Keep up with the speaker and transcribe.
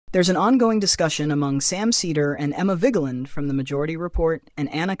There's an ongoing discussion among Sam Seder and Emma Vigeland from the Majority Report and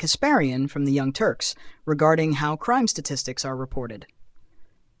Anna Kasparian from the Young Turks regarding how crime statistics are reported.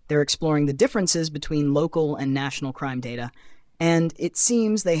 They're exploring the differences between local and national crime data, and it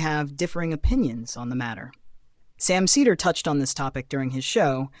seems they have differing opinions on the matter. Sam Seder touched on this topic during his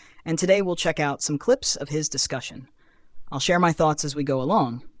show, and today we'll check out some clips of his discussion. I'll share my thoughts as we go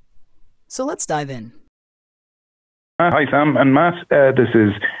along. So let's dive in. Hi, Sam and Matt. This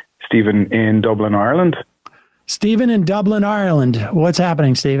is Stephen in Dublin, Ireland. Stephen in Dublin, Ireland. What's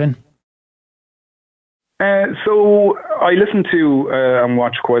happening, Stephen? So I listen to and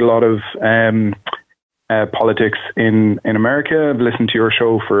watch quite a lot of politics in America. I've listened to your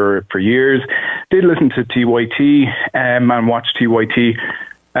show for years. Did listen to TYT and watched TYT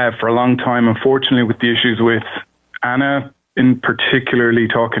for a long time. Unfortunately, with the issues with Anna, in particularly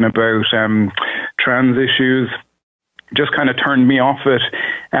talking about trans issues, just kind of turned me off it.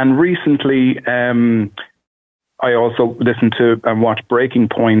 And recently, I also listened to and watched Breaking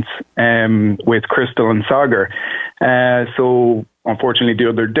Points with Crystal and Sagar. So unfortunately, the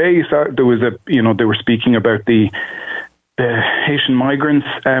other day there was they were speaking about the Haitian migrants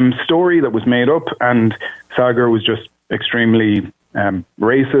story that was made up, and Sagar was just extremely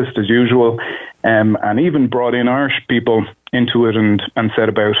racist as usual, and even brought in Irish people into it and said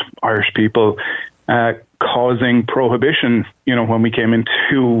about Irish people causing prohibition, when we came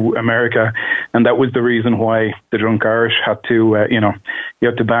into America, and that was the reason why the drunk Irish had to, you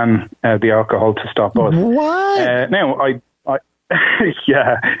had to ban the alcohol to stop us. What? Now,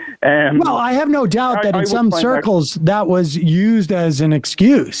 yeah. Well, I have no doubt that in some circles that was used as an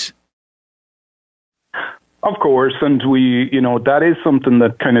excuse. Of course, and we, that is something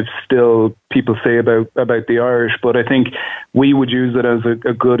that kind of still people say about the Irish, but I think we would use it as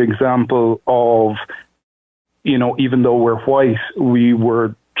a good example of, even though we're white, we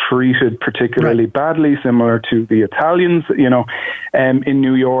were treated particularly badly, similar to the Italians, in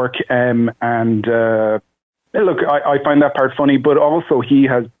New York. Look, I find that part funny, but also he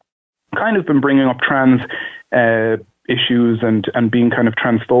has kind of been bringing up trans issues and being kind of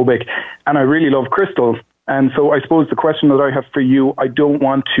transphobic. And I really love Crystal. And so I suppose the question that I have for you, I don't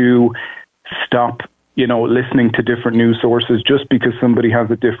want to stop, listening to different news sources just because somebody has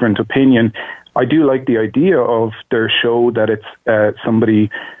a different opinion. I do like the idea of their show that it's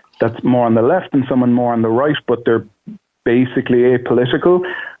somebody that's more on the left and someone more on the right, but they're basically apolitical.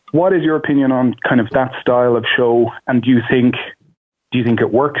 What is your opinion on kind of that style of show? And do you think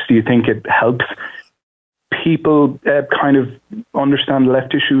it works? Do you think it helps people kind of understand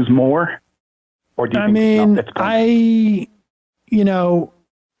left issues more? Or do you think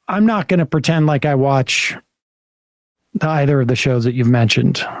I'm not going to pretend like I watch either of the shows that you've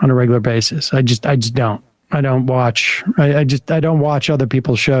mentioned on a regular basis. I just don't. I don't watch. I don't watch other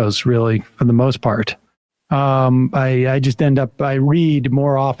people's shows really for the most part. I just end up, I read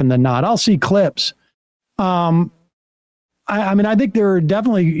more often than not. I'll see clips. I think there are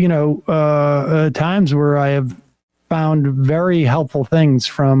definitely, times where I have found very helpful things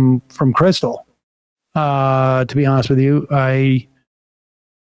from Crystal. To be honest with you,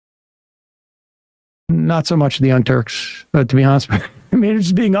 not so much the Young Turks, to be honest with you. I mean,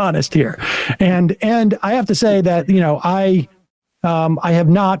 just being honest here. And I have to say that, I have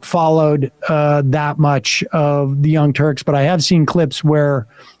not followed that much of the Young Turks, but I have seen clips where,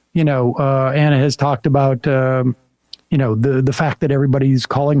 Anna has talked about, the fact that everybody's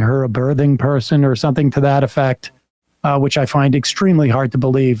calling her a birthing person or something to that effect, which I find extremely hard to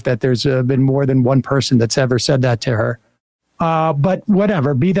believe that there's been more than one person that's ever said that to her. But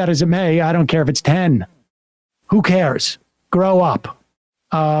whatever, be that as it may, I don't care if it's 10. Who cares? Grow up.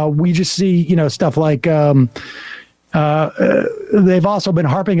 We just see, stuff like they've also been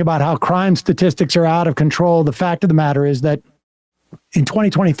harping about how crime statistics are out of control. The fact of the matter is that in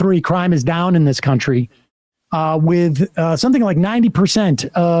 2023, crime is down in this country with something like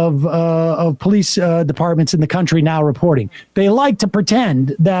 90% of police departments in the country now reporting. They like to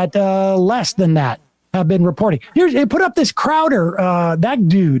pretend that less than that have been reporting. They put up this Crowder, that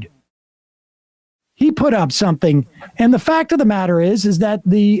dude. He put up something, and the fact of the matter is that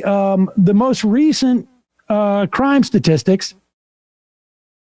the most recent crime statistics.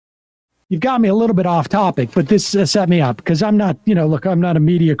 You've got me a little bit off topic, but this set me up because I'm not, look, I'm not a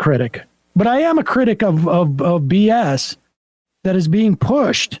media critic, but I am a critic of BS that is being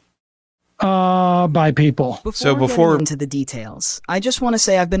pushed by people. Before getting into the details, I just want to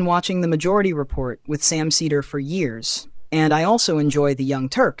say I've been watching the Majority Report with Sam Seder for years, and I also enjoy the Young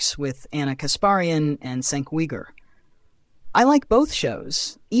Turks with Anna Kasparian and Cenk Uygur. I like both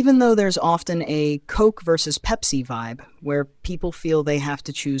shows, even though there's often a Coke versus Pepsi vibe, where people feel they have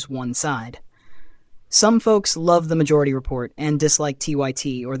to choose one side. Some folks love the Majority Report and dislike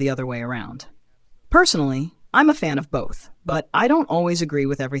TYT or the other way around. Personally, I'm a fan of both, but I don't always agree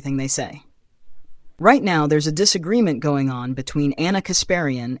with everything they say. Right now, there's a disagreement going on between Anna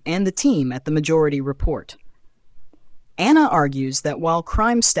Kasparian and the team at the Majority Report. Anna argues that while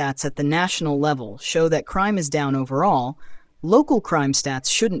crime stats at the national level show that crime is down overall, local crime stats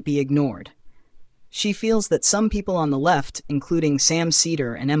shouldn't be ignored. She feels that some people on the left, including Sam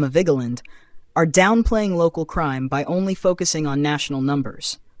Seder and Emma Vigeland, are downplaying local crime by only focusing on national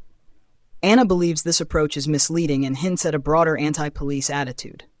numbers. Anna believes this approach is misleading and hints at a broader anti-police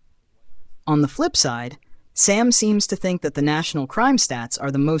attitude. On the flip side, Sam seems to think that the national crime stats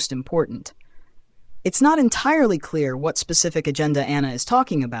are the most important. It's not entirely clear what specific agenda Anna is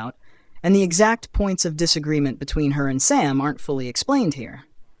talking about, and the exact points of disagreement between her and Sam aren't fully explained here.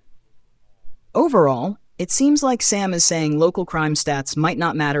 Overall, it seems like Sam is saying local crime stats might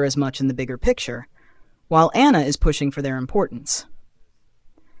not matter as much in the bigger picture, while Anna is pushing for their importance.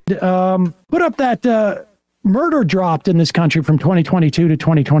 Put up that murder dropped in this country from 2022 to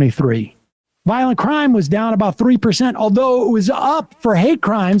 2023. Violent crime was down about 3%, although it was up for hate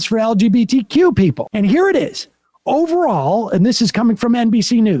crimes for LGBTQ people. And here it is. Overall, and this is coming from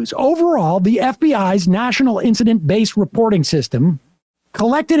NBC News, overall, the FBI's National Incident-Based Reporting System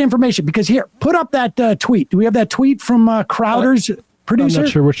collected information. Because here, put up that tweet. Do we have that tweet from Crowder's producer? I'm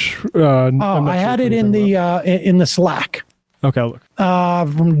not sure which. I had it in the Slack. Okay, I'll look.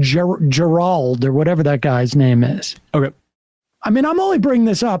 From Gerald or whatever that guy's name is. Okay. I mean, I'm only bringing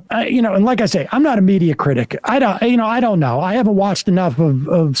this up, and like I say, I'm not a media critic. I don't know. I haven't watched enough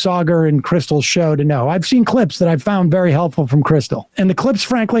of Sagar and Crystal's show to know. I've seen clips that I've found very helpful from Crystal. And the clips,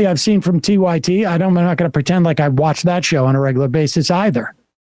 frankly, I've seen from TYT, I'm not going to pretend like I watch that show on a regular basis either.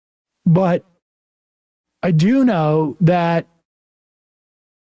 But I do know that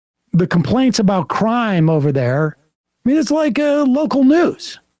the complaints about crime over there, I mean, it's like local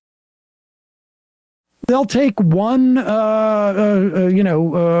news. They'll take one,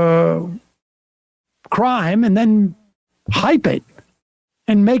 crime and then hype it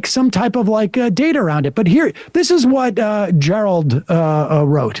and make some type of data around it. But here, this is what Gerald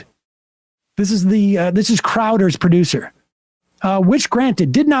wrote. This is Crowder's producer, which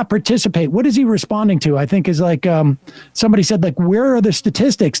granted did not participate. What is he responding to? I think is somebody said where are the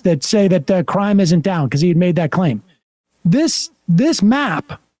statistics that say that crime isn't down? Because he had made that claim. This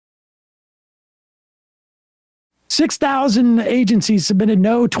map. 6,000 agencies submitted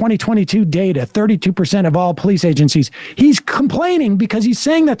no 2022 data, 32% of all police agencies. He's complaining because he's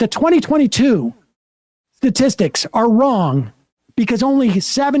saying that the 2022 statistics are wrong because only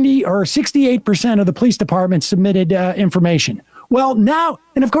 70 or 68% of the police departments submitted information. Well, now,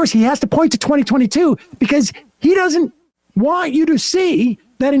 and of course he has to point to 2022 because he doesn't want you to see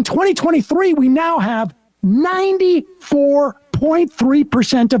that in 2023, we now have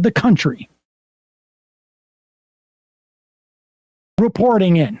 94.3% of the country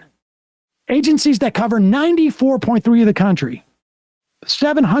reporting in. Agencies that cover 94.3% of the country.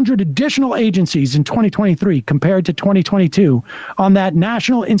 700 additional agencies in 2023 compared to 2022 on that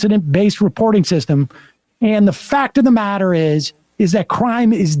National Incident-Based Reporting System. And the fact of the matter is that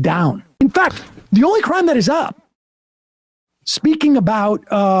crime is down. In fact, the only crime that is up, speaking about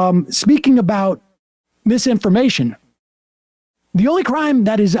misinformation, the only crime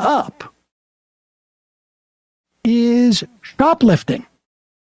that is up is shoplifting.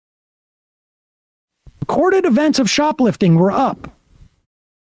 Recorded events of shoplifting were up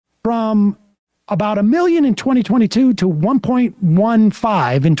from about 1 million in 2022 to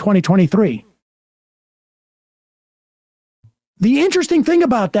 1.15 in 2023. The interesting thing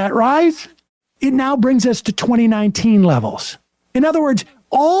about that rise, it now brings us to 2019 levels. In other words,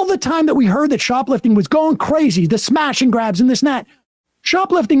 all the time that we heard that shoplifting was going crazy, the smash and grabs and this and that,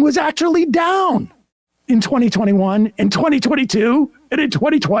 shoplifting was actually down in 2021, in 2022, and in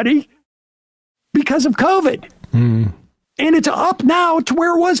 2020 because of COVID. And it's up now to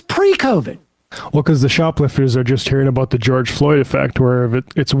where it was pre-COVID. Well, because the shoplifters are just hearing about the George Floyd effect, where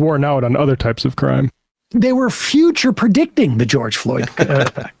it's worn out on other types of crime. They were future predicting the George Floyd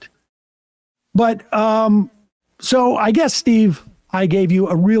effect. But so I guess, Steve, I gave you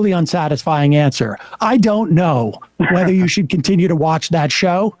a really unsatisfying answer. I don't know whether you should continue to watch that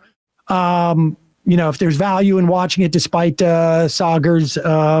show. If there's value in watching it despite Sagar's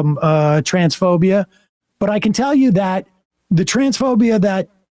transphobia. But I can tell you that the transphobia that,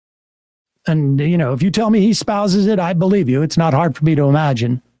 and if you tell me he spouses it, I believe you. It's not hard for me to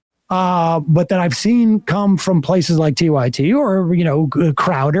imagine. but that I've seen come from places like TYT or,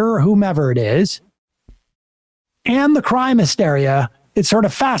 Crowder or whomever it is. And the crime hysteria, it's sort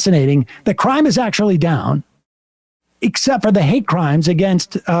of fascinating that crime is actually down, except for the hate crimes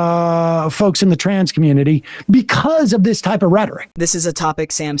against folks in the trans community because of this type of rhetoric. This is a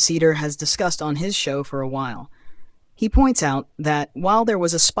topic Sam Seder has discussed on his show for a while. He points out that while there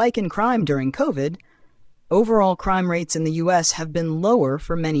was a spike in crime during COVID, overall crime rates in the U.S. have been lower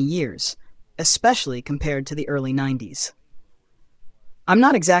for many years, especially compared to the early 90s. I'm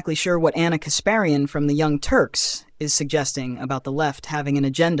not exactly sure what Anna Kasparian from the Young Turks is suggesting about the left having an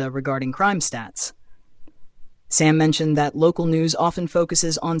agenda regarding crime stats. Sam mentioned that local news often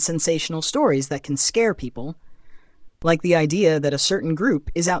focuses on sensational stories that can scare people, like the idea that a certain group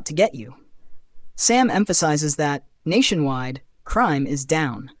is out to get you. Sam emphasizes that, nationwide, crime is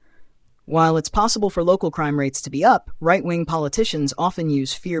down. While it's possible for local crime rates to be up, right-wing politicians often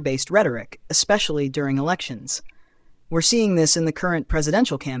use fear-based rhetoric, especially during elections. We're seeing this in the current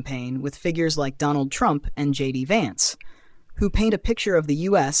presidential campaign with figures like Donald Trump and J.D. Vance, who paint a picture of the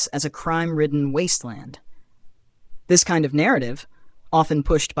U.S. as a crime-ridden wasteland. This kind of narrative, often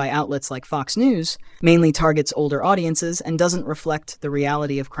pushed by outlets like Fox News, mainly targets older audiences and doesn't reflect the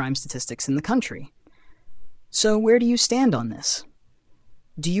reality of crime statistics in the country. So where do you stand on this?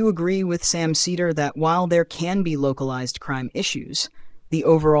 Do you agree with Sam Seder that while there can be localized crime issues, the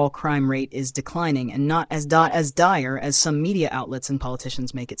overall crime rate is declining and not as dire as some media outlets and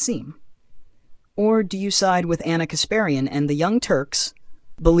politicians make it seem? Or do you side with Anna Kasparian and the Young Turks,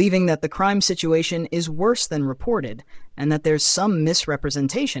 believing that the crime situation is worse than reported and that there's some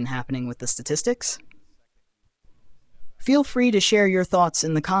misrepresentation happening with the statistics? Feel free to share your thoughts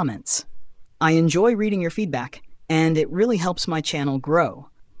in the comments. I enjoy reading your feedback, and it really helps my channel grow.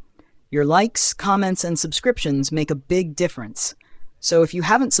 Your likes, comments, and subscriptions make a big difference, so if you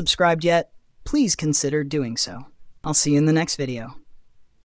haven't subscribed yet, please consider doing so. I'll see you in the next video.